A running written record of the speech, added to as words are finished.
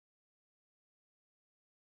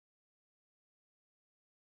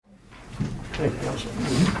Thank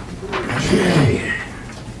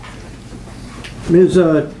you, Ms.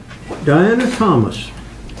 Diana Thomas.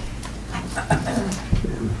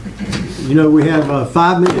 You know, we have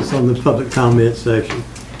 5 minutes on the public comment section.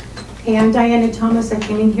 Hey, I'm Diana Thomas. I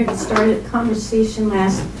came in here to start a conversation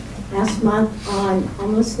last month on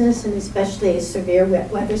homelessness and especially a severe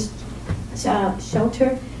wet weather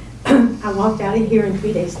shelter. I walked out of here and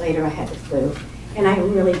 3 days later I had the flu. And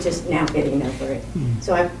I'm really just now getting over it.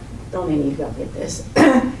 So I don't need to go get this.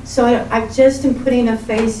 So I just am putting a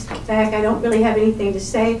face back. I don't really have anything to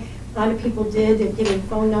say. A lot of people did. They're giving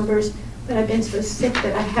phone numbers. But I've been so sick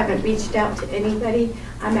that I haven't reached out to anybody.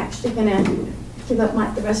 I'm actually going to give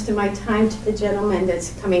up the rest of my time to the gentleman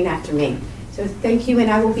that's coming after me. So thank you, and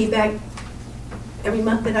I will be back every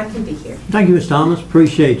month that I can be here. Thank you, Ms. Thomas.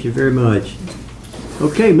 Appreciate you very much.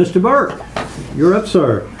 Okay, Mr. Burke, you're up,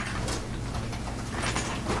 sir.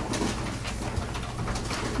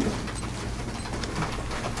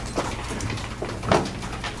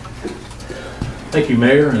 Thank you,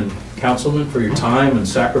 Mayor and Councilman, for your time and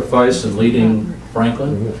sacrifice in leading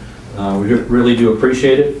Franklin. We really do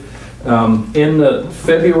appreciate it. In the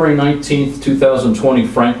February 19th, 2020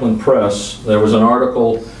 Franklin Press, there was an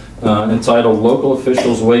article entitled "Local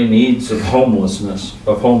Officials Weigh Needs of Homeless."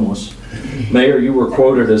 Mayor, you were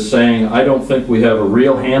quoted as saying, "I don't think we have a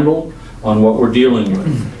real handle on what we're dealing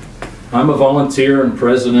with." I'm a volunteer and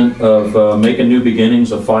president of Making New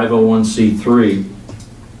Beginnings, a 501c3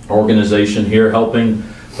 organization here helping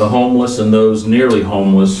the homeless and those nearly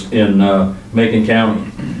homeless in Macon County.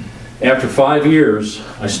 After 5 years,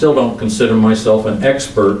 I still don't consider myself an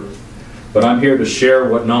expert, but I'm here to share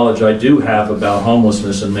what knowledge I do have about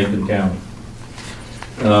homelessness in Macon County.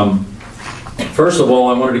 First of all,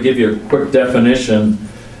 I wanted to give you a quick definition,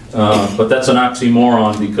 but that's an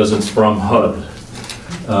oxymoron because it's from HUD.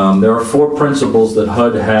 There are 4 principles that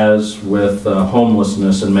HUD has with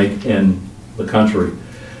homelessness in the country.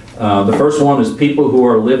 The first one is people who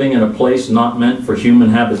are living in a place not meant for human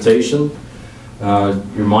habitation.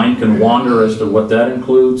 Your mind can wander as to what that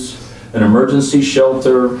includes. An emergency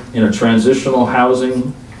shelter in a transitional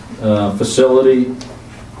housing facility,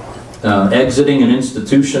 exiting an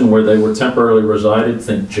institution where they were temporarily resided,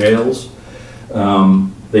 think jails.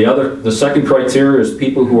 The second criteria is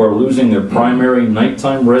people who are losing their primary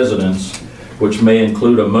nighttime residence, which may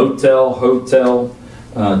include a motel, hotel,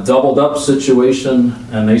 doubled up situation,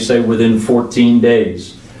 and they say within 14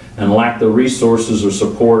 days, and lack the resources or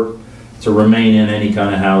support to remain in any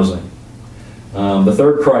kind of housing. The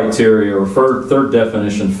third criteria, or third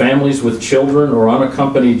definition, families with children or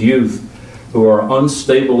unaccompanied youth who are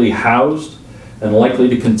unstably housed and likely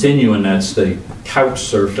to continue in that state. Couch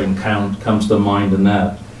surfing comes to mind in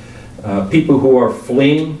that. People who are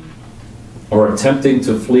fleeing or attempting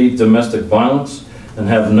to flee domestic violence and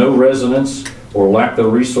have no residence or lack the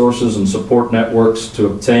resources and support networks to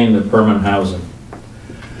obtain the permanent housing.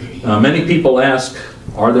 Many people ask,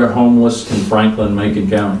 are there homeless in Franklin, Macon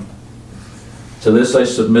County? To this I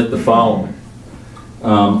submit the following.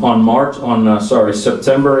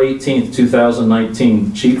 September 18th,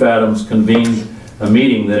 2019, Chief Adams convened a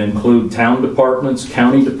meeting that included town departments,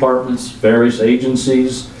 county departments, various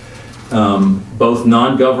agencies, both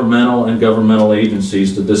non-governmental and governmental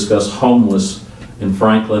agencies to discuss homeless in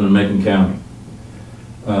Franklin and Macon County.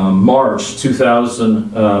 March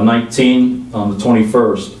 2019, on the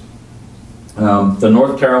 21st, the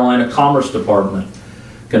North Carolina Commerce Department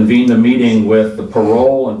convened a meeting with the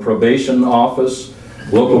Parole and Probation Office,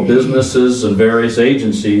 local businesses, and various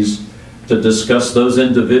agencies to discuss those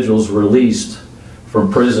individuals released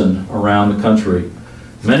from prison around the country.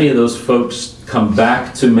 Many of those folks come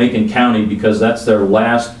back to Macon County because that's their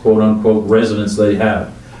last quote-unquote residence they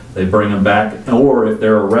have. They bring them back, or if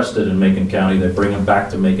they're arrested in Macon County, they bring them back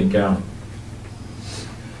to Macon County.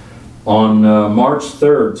 On March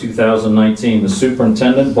 3rd, 2019, the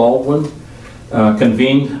Superintendent Baldwin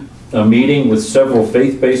convened a meeting with several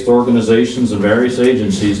faith-based organizations and various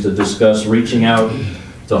agencies to discuss reaching out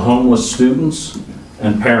to homeless students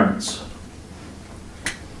and parents.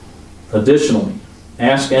 Additionally,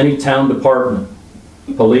 ask any town department,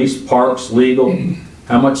 police, parks, legal,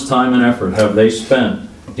 how much time and effort have they spent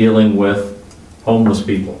dealing with homeless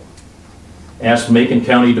people. Ask Macon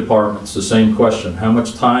County departments the same question. How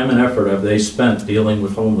much time and effort have they spent dealing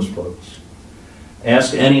with homeless folks?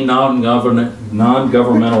 Ask any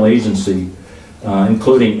non-governmental agency,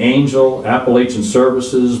 including Angel, Appalachian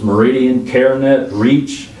Services, Meridian, CareNet,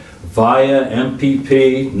 REACH, VIA,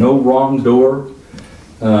 MPP, No Wrong Door,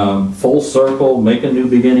 Full Circle, Making New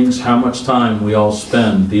Beginnings, how much time we all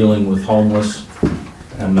spend dealing with homeless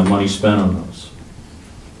and the money spent on those.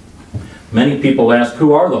 Many people ask,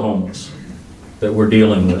 who are the homeless? that we're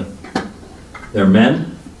dealing with. They're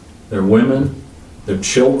men, they're women, they're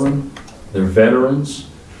children, they're veterans,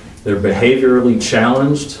 they're behaviorally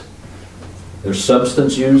challenged, they're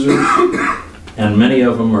substance users, and many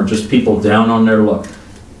of them are just people down on their luck.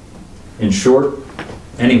 In short,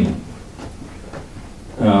 anyone.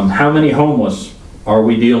 How many homeless are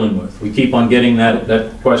we dealing with? We keep on getting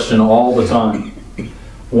that question all the time.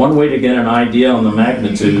 One way to get an idea on the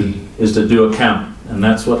magnitude is to do a count, and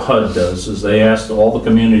that's what HUD does, is they ask all the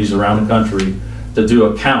communities around the country to do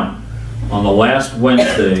a count on the last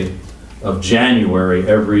Wednesday of January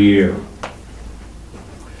every year.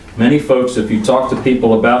 Many folks, if you talk to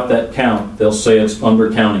people about that count, they'll say it's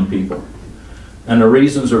undercounting people. And the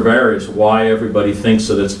reasons are various why everybody thinks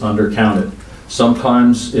that it's undercounted.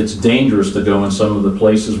 Sometimes it's dangerous to go in some of the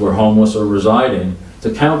places where homeless are residing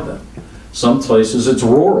to count them. Some places it's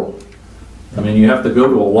rural. I mean, you have to go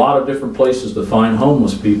to a lot of different places to find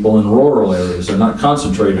homeless people in rural areas. They're not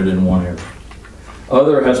concentrated in one area.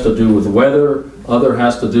 Other has to do with weather. Other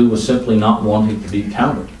has to do with simply not wanting to be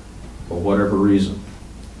counted for whatever reason.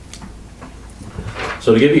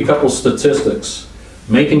 So to give you a couple statistics,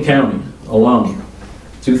 Macon County alone,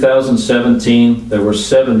 2017, there were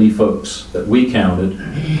 70 folks that we counted.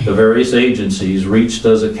 The various agencies, REACH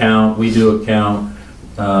does a count, we do a count,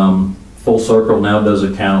 Full Circle now does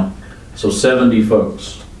a count. So 70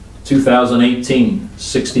 folks. 2018,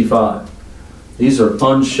 65. These are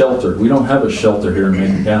unsheltered. We don't have a shelter here in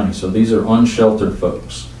Macon County, so these are unsheltered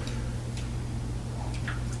folks.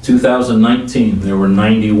 2019, there were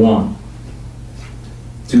 91.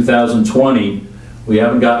 2020, we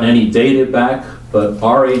haven't gotten any data back, but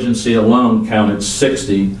our agency alone counted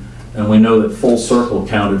 60, and we know that Full Circle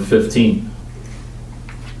counted 15.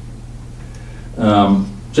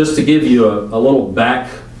 Just to give you a little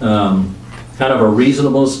back, kind of a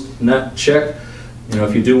reasonableness net check, you know,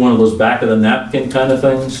 if you do one of those back of the napkin kind of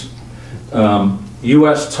things,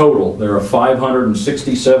 U.S. total, there are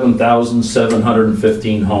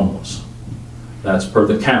 567,715 homeless. That's per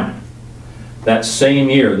the count. That same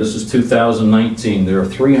year, this is 2019, there are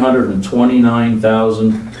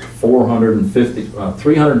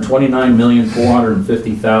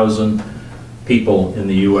 329,450,000 people in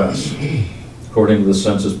the U.S., according to the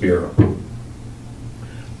Census Bureau.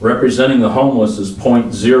 Representing the homeless is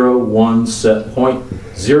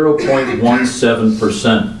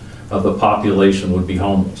 0.17% of the population would be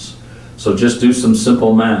homeless. So just do some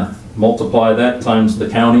simple math. Multiply that times the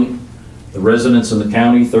county. The residents in the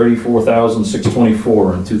county,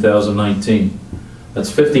 34,624 in 2019. That's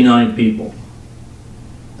 59 people.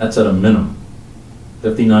 That's at a minimum.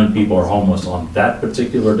 59 people are homeless on that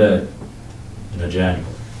particular day in January.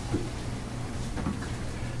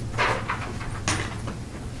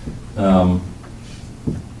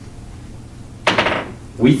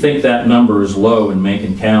 We think that number is low in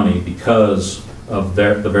Macon County because of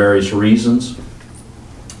the various reasons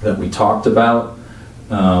that we talked about.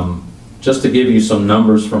 Just to give you some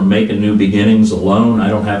numbers from Macon New Beginnings alone, I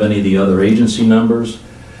don't have any of the other agency numbers,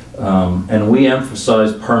 and we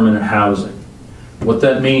emphasize permanent housing. What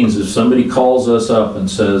that means is somebody calls us up and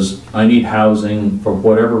says, I need housing for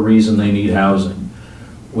whatever reason they need housing.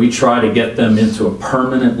 We try to get them into a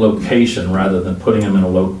permanent location rather than putting them in a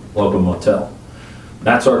local motel.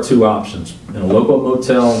 That's our two options, in a local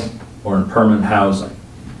motel or in permanent housing.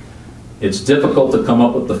 It's difficult to come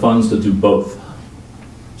up with the funds to do both.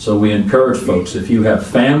 So we encourage folks, if you have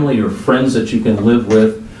family or friends that you can live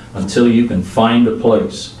with until you can find a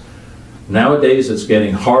place. Nowadays it's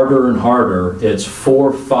getting harder and harder. It's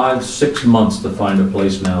 4, 5, 6 months to find a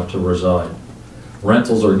place now to reside.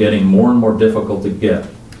 Rentals are getting more and more difficult to get.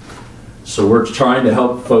 So we're trying to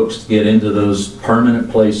help folks get into those permanent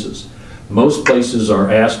places. Most places are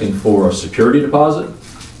asking for a security deposit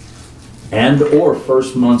and or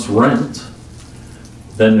first month's rent.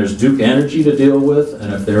 Then there's Duke Energy to deal with,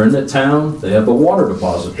 and if they're in the town, they have a water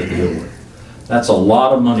deposit to deal with. That's a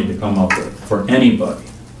lot of money to come up with for anybody.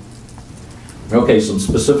 Okay, some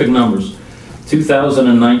specific numbers.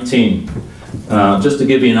 2019, just to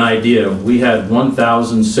give you an idea, we had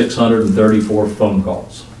 1,634 phone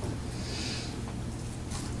calls.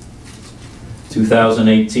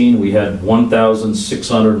 2018, we had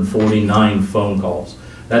 1,649 phone calls.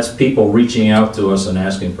 That's people reaching out to us and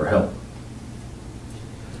asking for help.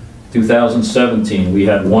 2017, we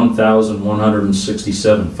had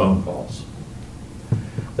 1,167 phone calls.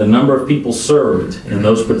 The number of people served in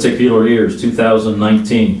those particular years,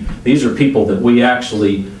 2019, these are people that we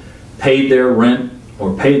actually paid their rent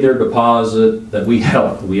or paid their deposit, that we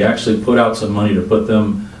helped. We actually put out some money to put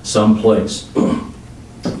them someplace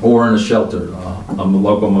or in a shelter, a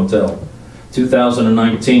local motel.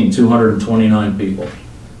 2019, 229 people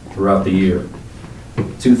throughout the year.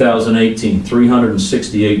 2018,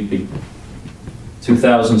 368 people.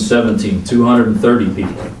 2017, 230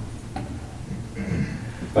 people.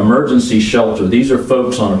 Emergency shelter, these are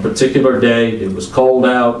folks on a particular day, it was cold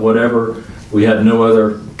out, whatever, we had no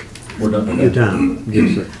other, we're done. Your time.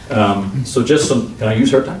 Yes, sir. So just some, can I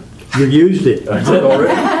use her time? You used it. I did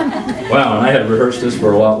already? Wow, and I had rehearsed this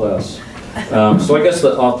for a lot less. So I guess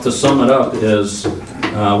to sum it up is,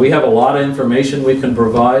 we have a lot of information we can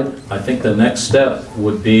provide. I think the next step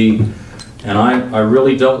would be, and I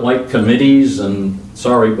really don't like committees, and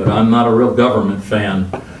sorry, but I'm not a real government fan,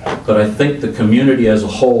 but I think the community as a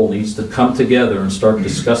whole needs to come together and start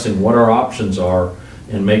discussing what our options are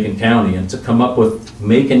in Macon County, and to come up with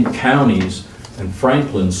Macon County's and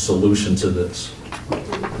Franklin's solution to this.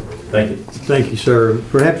 Thank you. Thank you, sir.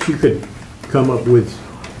 Perhaps you could come up with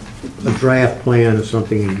a draft plan or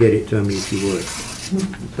something and get it to me if you would.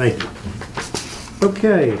 Thank you.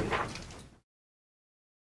 Okay.